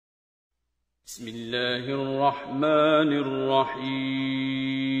بسم اللہ الرحمن الرحیم۔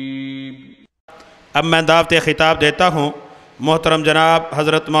 اب میں دعوت خطاب دیتا ہوں محترم جناب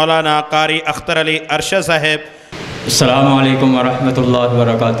حضرت مولانا قاری اختر علی ارشد صاحب۔ السلام علیکم ورحمۃ اللہ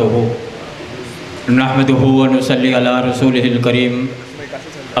وبرکاتہ۔ نحمدہ ونصلی علی رسولہ الکریم،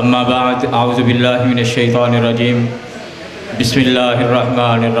 اما بعد، اعوذ باللہ من الشیطان الرجیم، بسم اللہ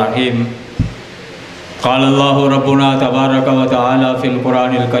الرحمن الرحیم۔ قال اللہ ربنا تبارک و تعالی فی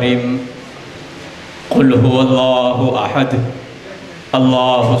القرآن الکریم، قل هو اللہ احد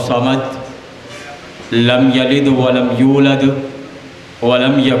اللہ الصمد لم یلد ولم یولد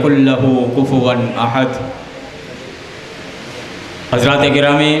ولم یکن لہ کفوا احد۔ حضرات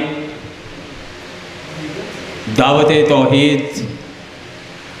گرامی، دعوت توحید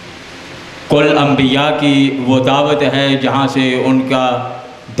کل انبیاء کی وہ دعوت ہے جہاں سے ان کا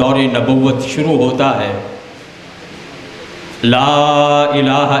دور نبوت شروع ہوتا ہے۔ لا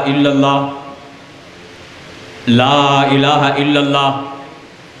الہ الا اللہ، لا الہ الا اللہ،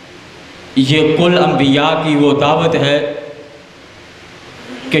 یہ کل انبیاء کی وہ دعوت ہے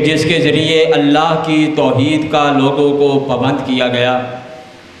کہ جس کے ذریعے اللہ کی توحید کا لوگوں کو پابند کیا گیا۔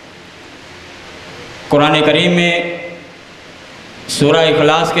 قرآن کریم میں سورہ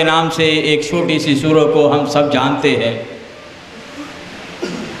اخلاص کے نام سے ایک چھوٹی سی سورہ کو ہم سب جانتے ہیں۔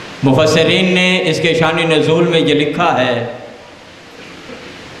 مفسرین نے اس کے شان نزول میں یہ لکھا ہے،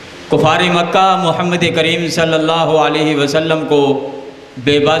 کفار مکہ محمد کریم صلی اللہ علیہ وسلم کو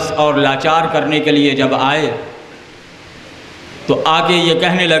بے بس اور لاچار کرنے کے لیے جب آئے تو آگے یہ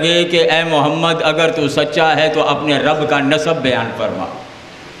کہنے لگے کہ اے محمد، اگر تو سچا ہے تو اپنے رب کا نسب بیان فرما۔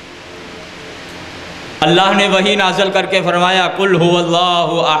 اللہ نے وحی نازل کر کے فرمایا، قل هو اللہ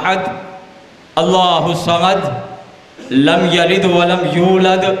احد اللہ الصمد لم یلد ولم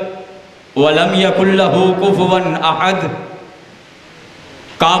یولد ولم یکن لہ کفوا احد۔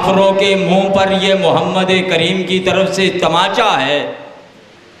 کافروں کے منہ پر یہ محمد کریم کی طرف سے تماچا ہے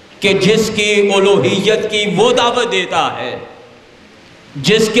کہ جس کی الوہیت کی وہ دعوت دیتا ہے،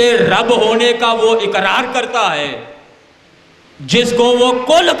 جس کے رب ہونے کا وہ اقرار کرتا ہے، جس کو وہ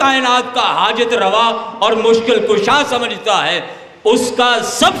کل کائنات کا حاجت روا اور مشکل کشا سمجھتا ہے، اس کا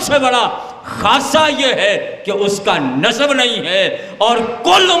سب سے بڑا خاصہ یہ ہے کہ اس کا نسب نہیں ہے، اور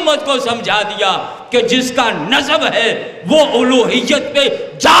کل امت کو سمجھا دیا کہ جس کا نسب ہے وہ الوہیت پہ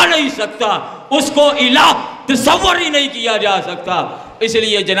جا نہیں سکتا، اس کو الہ تصور ہی نہیں کیا جا سکتا۔ اس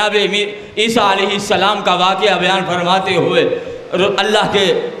لیے جناب عیسیٰ علیہ السلام کا واقعہ بیان فرماتے ہوئے اللہ کے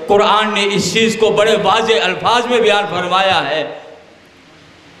قرآن نے اس چیز کو بڑے واضح الفاظ میں بیان فرمایا ہے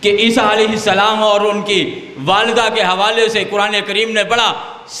کہ عیسیٰ علیہ السلام اور ان کی والدہ کے حوالے سے قرآن کریم نے بڑا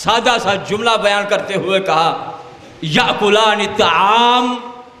سادہ سا جملہ بیان کرتے ہوئے کہا، یأکلان الطعام،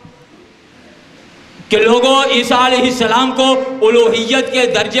 کہ لوگوں عیسیٰ علیہ السلام کو الوہیت کے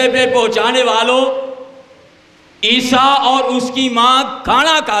درجے پہ پہنچانے والوں، عیسیٰ اور اس کی ماں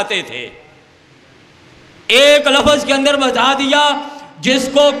کھانا کھاتے تھے۔ ایک لفظ کے اندر بتا دیا، جس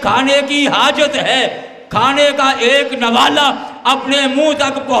کو کھانے کی حاجت ہے، کھانے کا ایک نوالہ اپنے منہ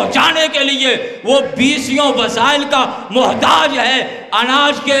تک پہنچانے کے لیے وہ 20 وسائل کا محتاج ہے،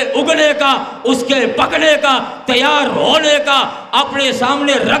 اناج کے اگنے کا، اس کے پکنے کا، تیار ہونے کا، اپنے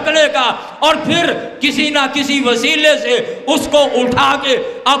سامنے رکھنے کا، اور پھر کسی نہ کسی وسیلے سے اس کو اٹھا کے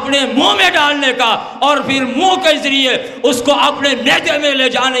اپنے منہ میں ڈالنے کا، اور پھر منہ کے ذریعے اس کو اپنے معدے میں لے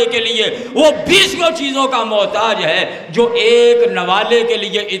جانے کے لیے وہ 20 چیزوں کا محتاج ہے۔ جو ایک نوالے کے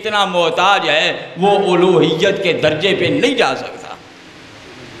لیے اتنا محتاج ہے وہ الوہیت کے درجے پہ نہیں جا سکتا۔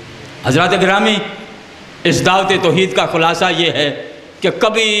 حضرات گرامی، اس دعوت توحید کا خلاصہ یہ ہے کہ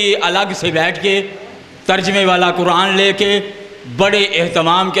کبھی الگ سے بیٹھ کے ترجمے والا قرآن لے کے بڑے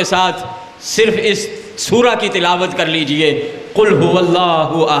اہتمام کے ساتھ صرف اس سورہ کی تلاوت کر لیجئے، قل هو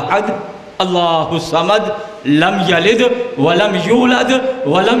اللہ احد اللہ الصمد لم یلد ولم یولد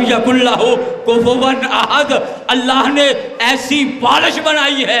ولم یکن لہ کفوا احد۔ اللہ نے ایسی پالش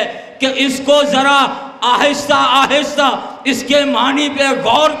بنائی ہے کہ اس کو ذرا آہستہ آہستہ اس کے معنی پہ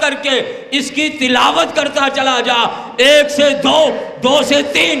غور کر کے اس کی تلاوت کرتا چلا جا، 1 سے 2، 2 سے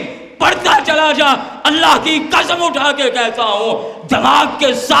 3 پڑھتا چلا جا۔ اللہ کی قسم اٹھا کے کہتا ہوں، دماغ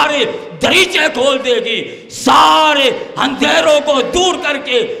کے سارے دریچے کھول دے گی، سارے اندھیروں کو دور کر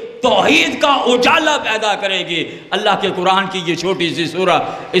کے توحید کا اجالا پیدا کرے گی اللہ کے قرآن کی یہ چھوٹی سی سورہ۔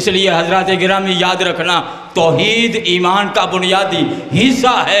 اس لیے حضرات گرامی یاد رکھنا، توحید ایمان کا بنیادی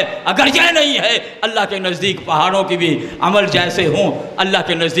حصہ ہے۔ اگر یہ نہیں ہے، اللہ کے نزدیک پہاڑوں کی بھی عمل جیسے ہوں، اللہ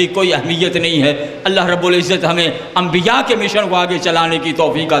کے نزدیک کوئی اہمیت نہیں ہے۔ اللہ رب العزت ہمیں انبیاء کے مشن کو آگے چلانے کی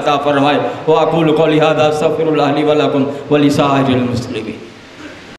توفیق عطا فرمائے۔ وَأَقُولُ قَوْلِي هَذَا أَسْتَغْفِرُ اللَّهَ لِي وَلَكُمْ وَلِسَائِرِ الْمُسْلِمِينَ۔